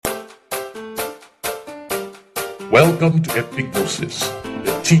Welcome to Epignosis,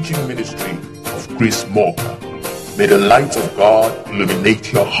 the teaching ministry of Chris Morgan. May the light of God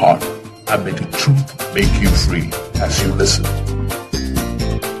illuminate your heart, and may the truth make you free as you listen.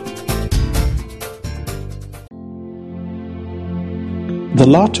 The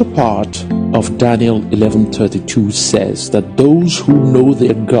latter part of Daniel 11:32 says that those who know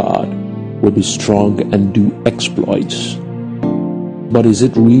their God will be strong and do exploits. But is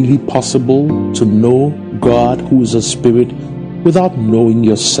it really possible to know God, who is a spirit, without knowing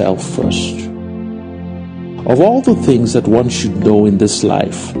yourself first? Of all the things that one should know in this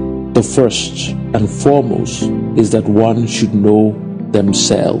life, the first and foremost is that one should know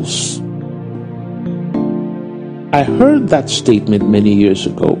themselves. I heard that statement many years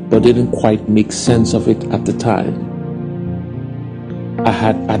ago, but didn't quite make sense of it at the time. I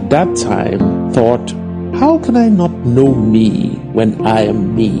had at that time thought, how can I not know me when I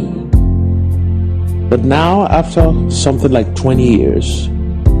am me? But now, after something like 20 years,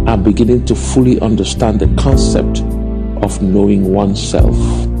 I'm beginning to fully understand the concept of knowing oneself.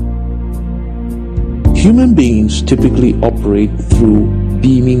 Human beings typically operate through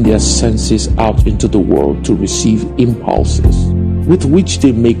beaming their senses out into the world to receive impulses with which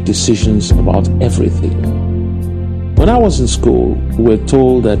they make decisions about everything. When I was in school, we were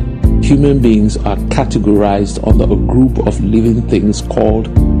told that human beings are categorized under a group of living things called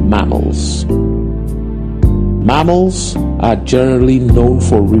mammals. Mammals are generally known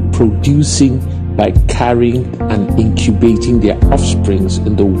for reproducing by carrying and incubating their offsprings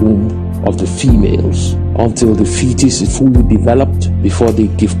in the womb of the females until the fetus is fully developed before they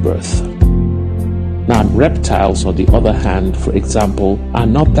give birth. Now, reptiles, on the other hand, for example, are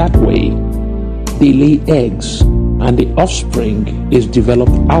not that way. They lay eggs, and the offspring is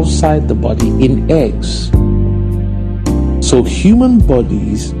developed outside the body in eggs. So human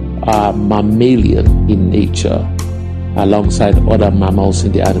bodies are mammalian in nature, alongside other mammals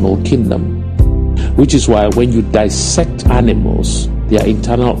in the animal kingdom, which is why when you dissect animals, their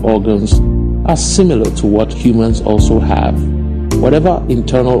internal organs are similar to what humans also have. Whatever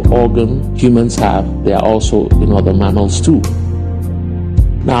internal organ humans have, they are also in other mammals too.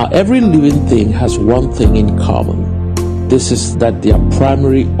 Now, every living thing has one thing in common. This is that their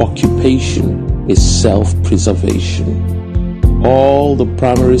primary occupation is self-preservation. All the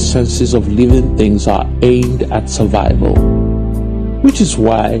primary senses of living things are aimed at survival, which is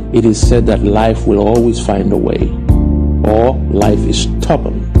why it is said that life will always find a way, or life is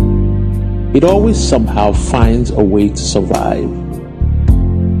stubborn. It always somehow finds a way to survive.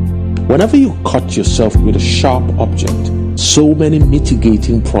 Whenever you cut yourself with a sharp object, so many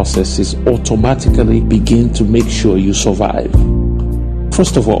mitigating processes automatically begin to make sure you survive.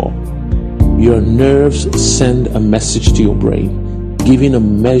 First of all, your nerves send a message to your brain, giving a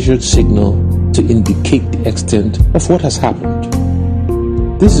measured signal to indicate the extent of what has happened.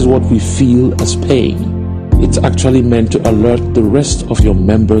 This is what we feel as pain. It's actually meant to alert the rest of your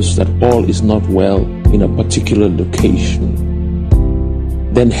members that all is not well in a particular location.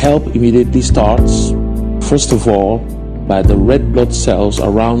 Then help immediately starts, first of all, by the red blood cells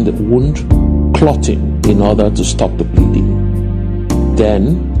around the wound clotting in order to stop the bleeding.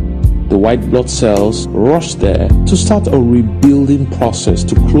 Then, the white blood cells rush there to start a rebuilding process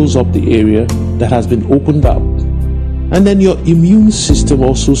to close up the area that has been opened up. And then your immune system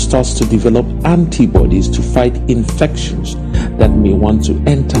also starts to develop antibodies to fight infections that may want to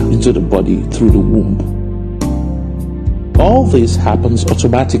enter into the body through the womb. All this happens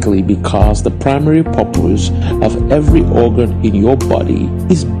automatically because the primary purpose of every organ in your body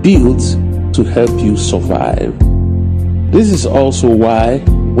is built to help you survive. This is also why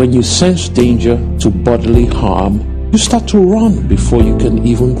when you sense danger to bodily harm, you start to run before you can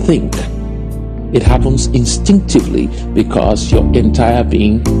even think. It happens instinctively because your entire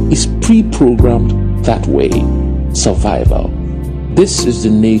being is pre-programmed that way. Survival. This is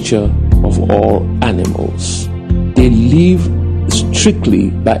the nature of all animals. They live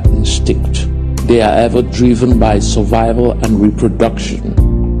strictly by instinct. They are ever driven by survival and reproduction.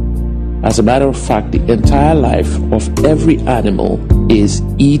 As a matter of fact, the entire life of every animal is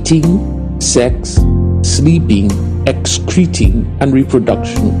eating, sex, sleeping, excreting, and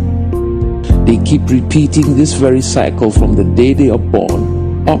reproduction. They keep repeating this very cycle from the day they are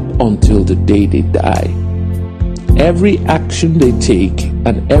born up until the day they die. Every action they take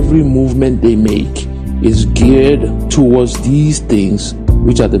and every movement they make is geared towards these things,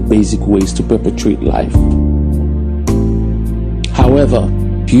 which are the basic ways to perpetuate life. However,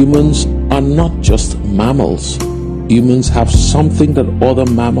 humans are not just mammals. Humans have something that other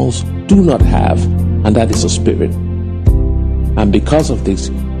mammals do not have, and that is a spirit. And because of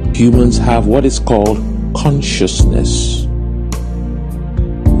this, humans have what is called consciousness.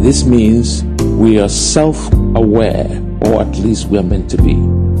 This means we are self-aware, or at least we are meant to be.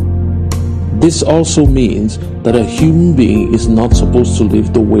 This also means that a human being is not supposed to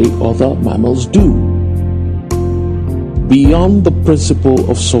live the way other mammals do. Beyond the principle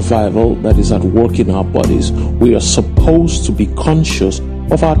of survival that is at work in our bodies, we are supposed to be conscious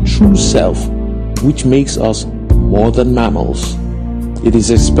of our true self, which makes us more than mammals. It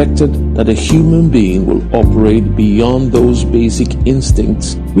is expected that a human being will operate beyond those basic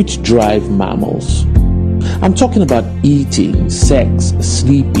instincts which drive mammals. I'm talking about eating, sex,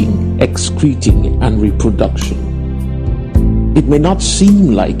 sleeping, excreting, and reproduction. It may not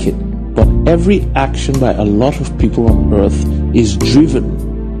seem like it, but every action by a lot of people on earth is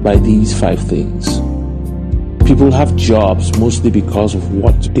driven by these 5 things. People have jobs mostly because of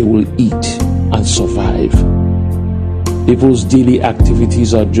what they will eat and survive. People's daily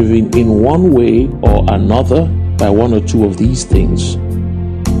activities are driven in one way or another by 1 or 2 of these things.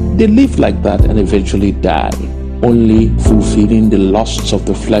 They live like that and eventually die, only fulfilling the lusts of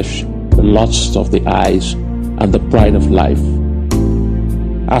the flesh, the lusts of the eyes, and the pride of life.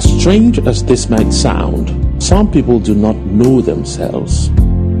 As strange as this might sound, some people do not know themselves.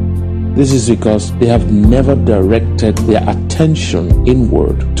 This is because they have never directed their attention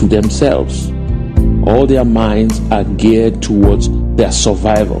inward to themselves. All their minds are geared towards their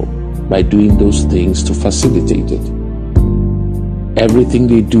survival by doing those things to facilitate it. Everything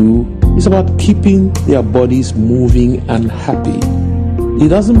they do is about keeping their bodies moving and happy. It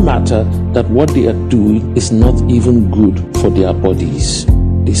doesn't matter that what they are doing is not even good for their bodies.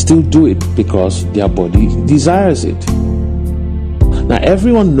 They still do it because their body desires it. Now,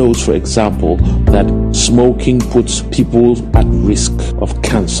 everyone knows, for example, that smoking puts people at risk of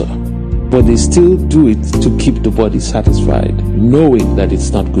cancer, but they still do it to keep the body satisfied, knowing that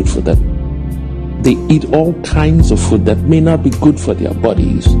it's not good for them. They eat all kinds of food that may not be good for their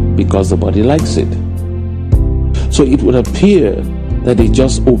bodies because the body likes it. So it would appear that they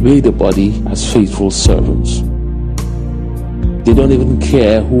just obey the body as faithful servants. They don't even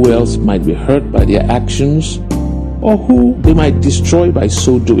care who else might be hurt by their actions or who they might destroy by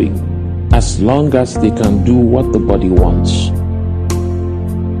so doing, as long as they can do what the body wants.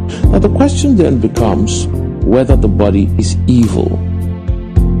 Now the question then becomes whether the body is evil.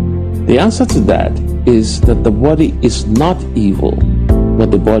 The answer to that is that the body is not evil, but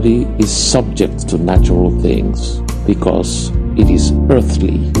the body is subject to natural things because it is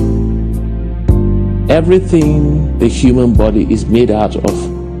earthly. Everything the human body is made out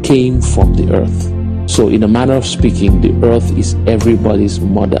of came from the earth. So in a manner of speaking, the earth is everybody's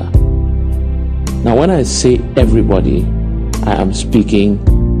mother. Now when I say everybody, I am speaking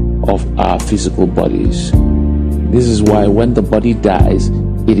of our physical bodies. This is why when the body dies,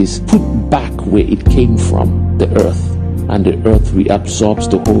 it is put back where it came from, the earth, and the earth reabsorbs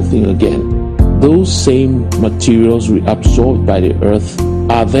the whole thing again. Those same materials reabsorbed by the earth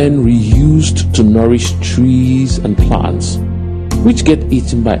are then reused to nourish trees and plants, which get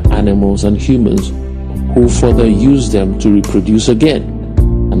eaten by animals and humans, who further use them to reproduce again,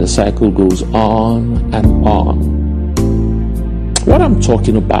 and the cycle goes on and on. What I'm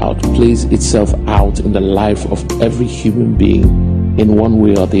talking about plays itself out in the life of every human being in one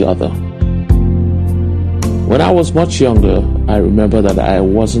way or the other. When I was much younger, I remember that I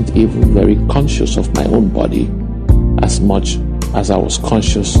wasn't even very conscious of my own body as much as I was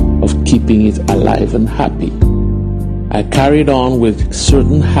conscious of keeping it alive and happy. I carried on with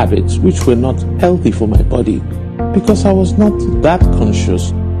certain habits which were not healthy for my body because I was not that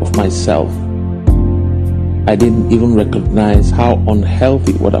conscious of myself. I didn't even recognize how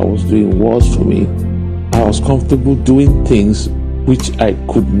unhealthy what I was doing was for me. I was comfortable doing things which I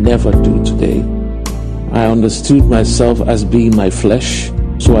could never do today. I understood myself as being my flesh,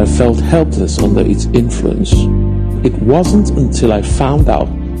 so I felt helpless under its influence. It wasn't until I found out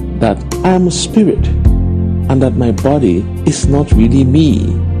that I am a spirit and that my body is not really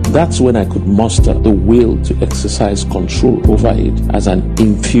me. That's when I could muster the will to exercise control over it as an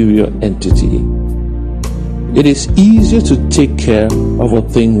inferior entity. It is easier to take care of a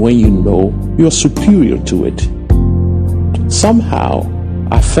thing when you know you're superior to it. Somehow,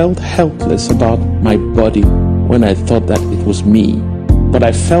 I felt helpless about my body when I thought that it was me, but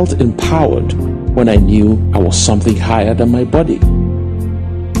I felt empowered when I knew I was something higher than my body.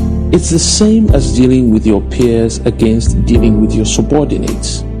 It's the same as dealing with your peers against dealing with your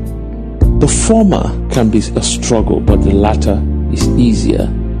subordinates. The former can be a struggle, but the latter is easier.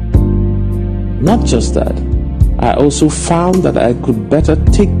 Not just that, I also found that I could better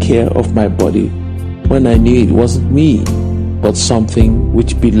take care of my body when I knew it wasn't me, but something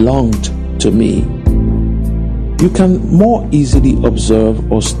which belonged to me. You can more easily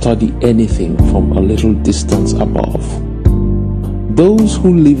observe or study anything from a little distance above. Those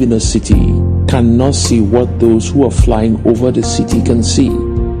who live in a city cannot see what those who are flying over the city can see.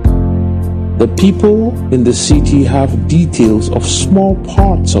 The people in the city have details of small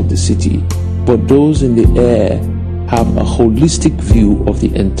parts of the city, but those in the air have a holistic view of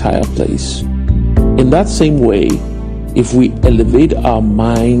the entire place. In that same way, if we elevate our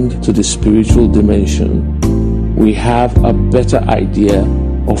mind to the spiritual dimension, we have a better idea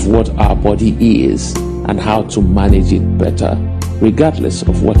of what our body is and how to manage it better, regardless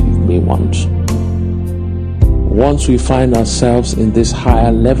of what it may want. Once we find ourselves in this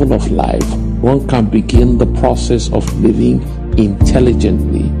higher level of life, one can begin the process of living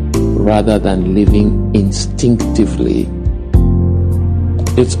intelligently rather than living instinctively.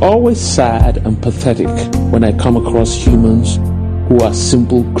 It's always sad and pathetic when I come across humans who are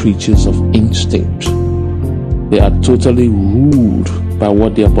simple creatures of instinct. They are totally ruled by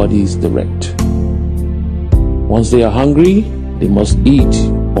what their bodies direct. Once they are hungry, they must eat,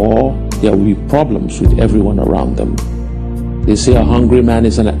 or there will be problems with everyone around them. They say a hungry man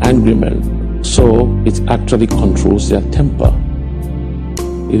is an angry man, so it actually controls their temper.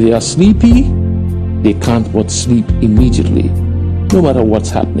 If they are sleepy, they can't but sleep immediately, no matter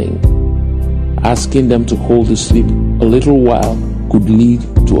what's happening. Asking them to hold the sleep a little while could lead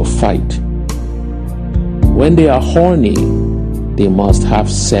to a fight. When they are horny, they must have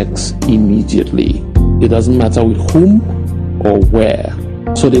sex immediately. It doesn't matter with whom or where.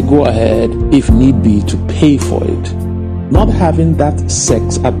 So they go ahead, if need be, to pay for it. Not having that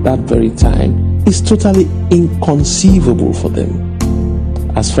sex at that very time is totally inconceivable for them.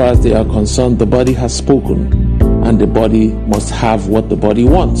 As far as they are concerned, the body has spoken, and the body must have what the body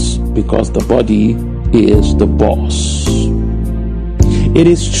wants, because the body is the boss. It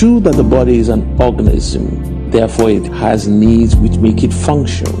is true that the body is an organism, therefore it has needs which make it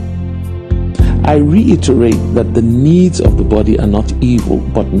function. I reiterate that the needs of the body are not evil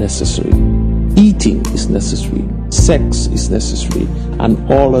but necessary. Eating is necessary, sex is necessary, and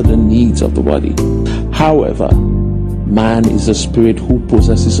all other needs of the body. However, man is a spirit who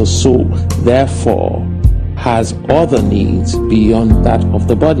possesses a soul, therefore has other needs beyond that of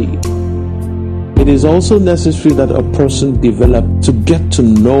the body. It is also necessary that a person develop to get to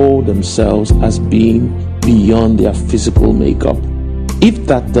know themselves as being beyond their physical makeup. If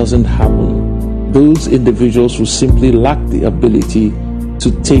that doesn't happen, those individuals will simply lack the ability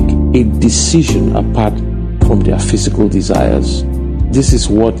to take a decision apart from their physical desires. This is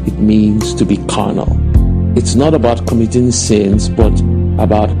what it means to be carnal. It's not about committing sins, but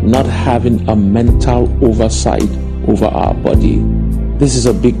about not having a mental oversight over our body. This is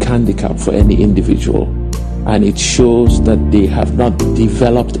a big handicap for any individual, and it shows that they have not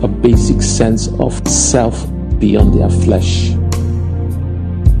developed a basic sense of self beyond their flesh.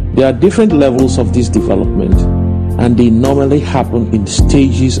 There are different levels of this development, and they normally happen in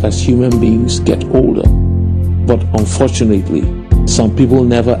stages as human beings get older. But unfortunately, some people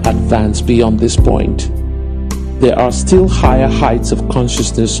never advance beyond this point. There are still higher heights of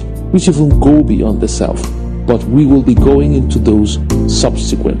consciousness which even go beyond the self, but we will be going into those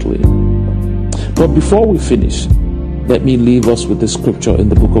subsequently. But before we finish, let me leave us with the scripture in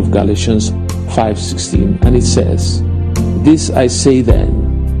the book of Galatians 5:16, and it says, "This I say then,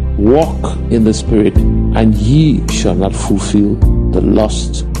 walk in the Spirit, and ye shall not fulfill the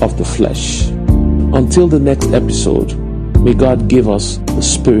lust of the flesh." Until the next episode, may God give us the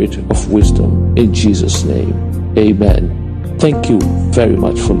spirit of wisdom in Jesus' name. Amen. Thank you very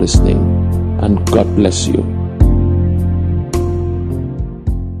much for listening, and God bless you.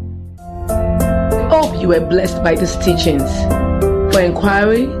 Hope you were blessed by these teachings. For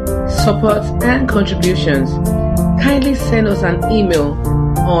inquiry, support, and contributions, kindly send us an email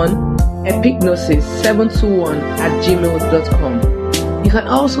on epignosis721@gmail.com. You can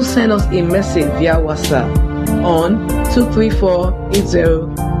also send us a message via WhatsApp on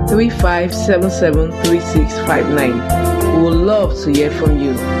 2348035773659. We would love to hear from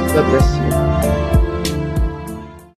you. God bless you.